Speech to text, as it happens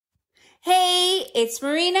it's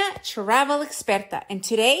Marina, travel experta, and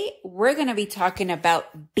today we're going to be talking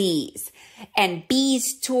about bees and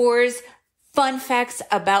bees tours, fun facts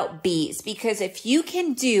about bees, because if you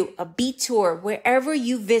can do a bee tour wherever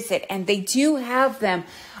you visit, and they do have them,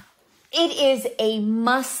 it is a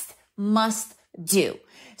must do.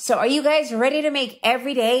 So are you guys ready to make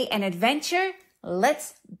every day an adventure?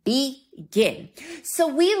 Let's begin. So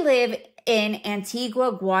we live in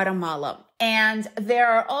Antigua, Guatemala, and there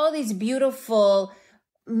are all these beautiful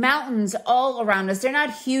mountains all around us. They're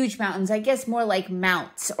not huge mountains, I guess more like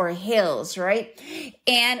mounts or hills, right?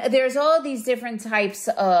 And there's all these different types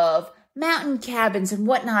of mountain cabins and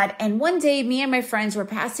whatnot. And one day, me and my friends were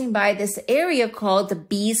passing by this area called the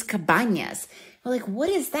Bees Cabañas. We're like, what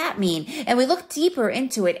does that mean? And we looked deeper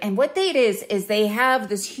into it. And what it is they have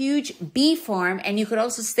this huge bee farm, and you could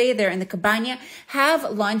also stay there in the cabana, have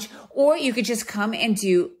lunch, or you could just come and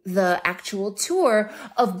do the actual tour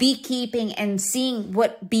of beekeeping and seeing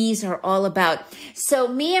what bees are all about. So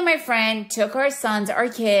me and my friend took our sons, our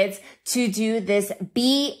kids, to do this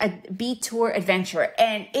bee tour adventure.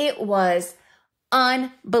 And it was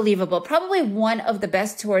unbelievable. Probably one of the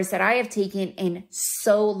best tours that I have taken in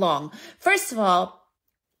so long. First of all,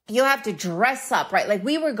 you have to dress up, right? Like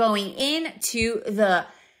we were going into the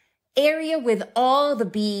area with all the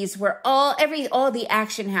bees where all the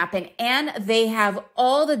action happened, and they have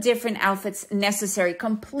all the different outfits necessary,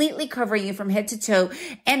 completely covering you from head to toe.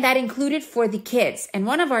 And that included for the kids. And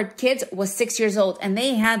one of our kids was 6 years old, and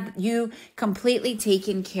they had you completely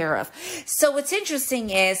taken care of. So what's interesting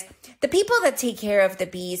is the people that take care of the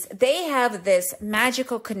bees, they have this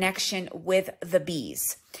magical connection with the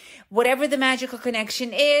bees. Whatever the magical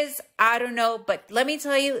connection is, I don't know. But let me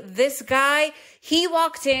tell you, this guy, he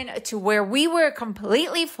walked in to where we were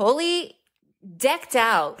completely, fully decked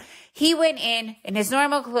out. He went in his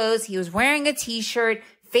normal clothes. He was wearing a t-shirt,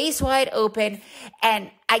 face wide open. And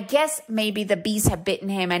I guess maybe the bees have bitten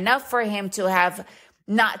him enough for him to have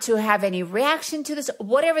not to have any reaction to this,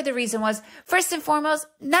 whatever the reason was. First and foremost,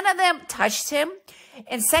 none of them touched him.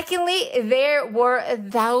 And secondly, there were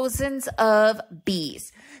thousands of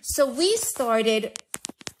bees. So we started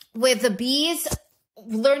with the bees,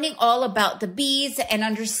 learning all about the bees and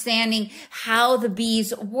understanding how the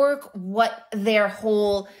bees work, what their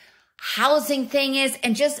whole housing thing is,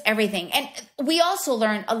 and just everything. And we also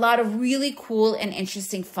learned a lot of really cool and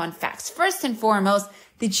interesting fun facts. First and foremost,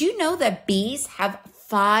 did you know that bees have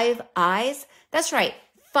 5 eyes? That's right,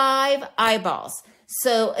 5 eyeballs.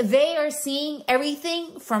 So they are seeing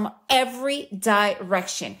everything from every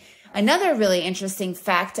direction. Another really interesting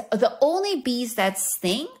fact, the only bees that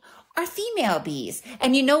sting are female bees.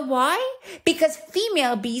 And you know why? Because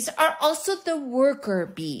female bees are also the worker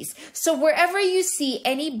bees. So wherever you see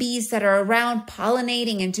any bees that are around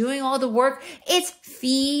pollinating and doing all the work, it's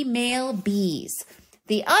female bees.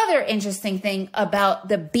 The other interesting thing about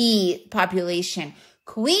the bee population,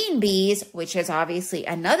 queen bees, which is obviously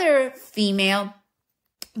another female,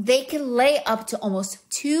 they can lay up to almost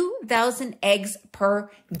 2,000 eggs per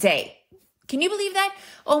day. Can you believe that?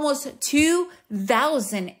 Almost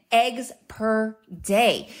 2,000 eggs per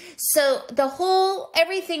day. So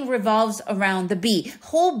everything revolves around the bee.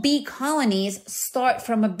 Whole bee colonies start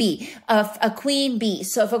from a queen bee.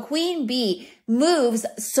 So if a queen bee moves,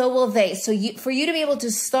 so will they. So for you to be able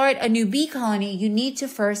to start a new bee colony, you need to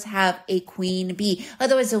first have a queen bee.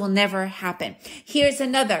 Otherwise, it will never happen. Here's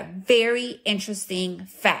another very interesting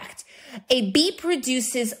fact. A bee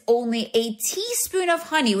produces only a teaspoon of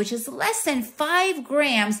honey, which is less than 5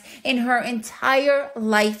 grams in her entire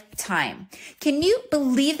lifetime. Can you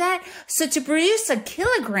believe that? So to produce a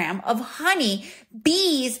kilogram of honey,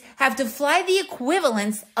 bees have to fly the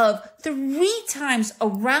equivalence of 3 times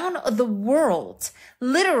around the world,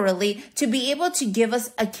 literally, to be able to give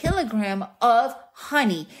us a kilogram of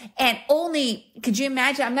honey. And only, could you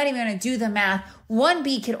imagine? I'm not even going to do the math. One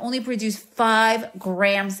bee can only produce 5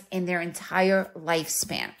 grams in their entire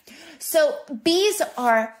lifespan. So bees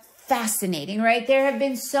are fascinating, right? There have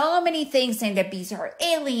been so many things saying that bees are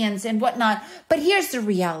aliens and whatnot, but here's the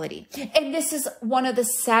reality. And this is one of the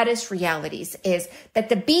saddest realities, is that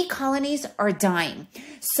the bee colonies are dying.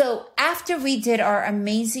 So after we did our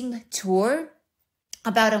amazing tour,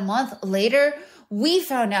 about a month later, we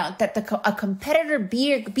found out that a competitor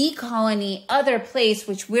bee colony, other place,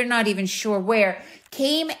 which we're not even sure where,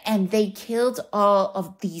 came and they killed all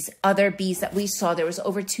of these other bees that we saw. There was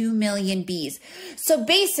over 2 million bees. So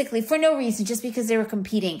basically, for no reason, just because they were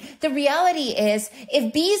competing. The reality is,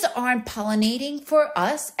 if bees aren't pollinating for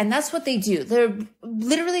us, and that's what they do, they're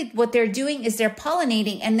literally, what they're doing is they're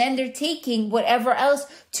pollinating and then they're taking whatever else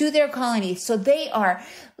to their colony. So they are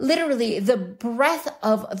literally the breath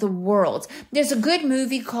of the world. There's a good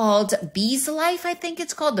movie called Bee's Life. I think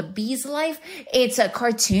it's called The Bee's Life. It's a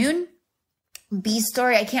cartoon. Bee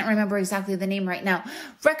story. I can't remember exactly the name right now.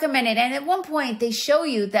 Recommend it. And at one point they show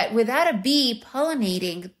you that without a bee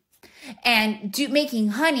pollinating and making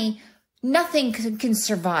honey, nothing can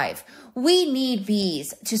survive. We need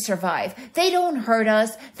bees to survive. They don't hurt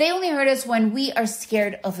us. They only hurt us when we are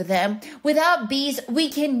scared of them. Without bees, we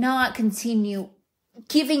cannot continue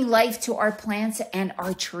giving life to our plants and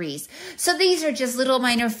our trees. So these are just little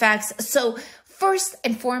minor facts. So first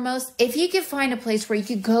and foremost, if you could find a place where you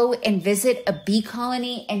could go and visit a bee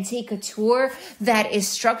colony and take a tour that is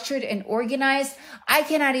structured and organized, I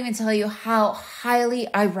cannot even tell you how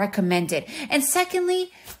highly I recommend it. And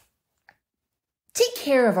secondly, take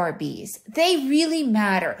care of our bees. They really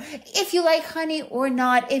matter. If you like honey or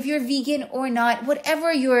not, if you're vegan or not,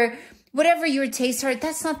 whatever your tastes are,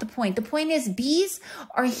 that's not the point. The point is bees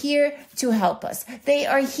are here to help us. They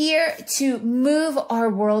are here to move our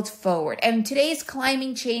world forward. And today's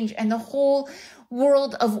climate change and the whole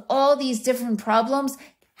world of all these different problems,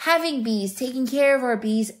 having bees, taking care of our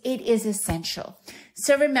bees, it is essential.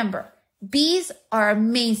 So remember, bees are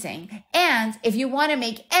amazing. And if you want to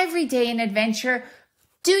make every day an adventure,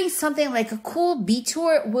 doing something like a cool bee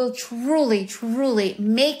tour will truly, truly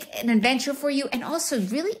make an adventure for you and also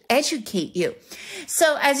really educate you.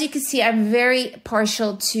 So as you can see, I'm very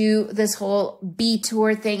partial to this whole bee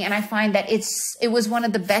tour thing. And I find that it was one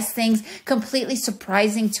of the best things, completely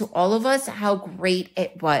surprising to all of us how great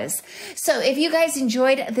it was. So if you guys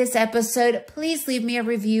enjoyed this episode, please leave me a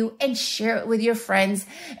review and share it with your friends.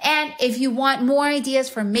 And if you want more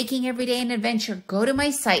ideas for making every day an adventure, go to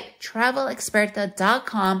my site,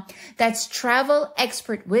 travelexperta.com. That's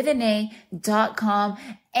travelexpert.com.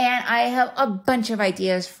 And I have a bunch of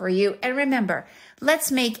ideas for you. And remember,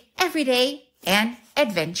 let's make every day an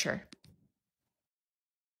adventure.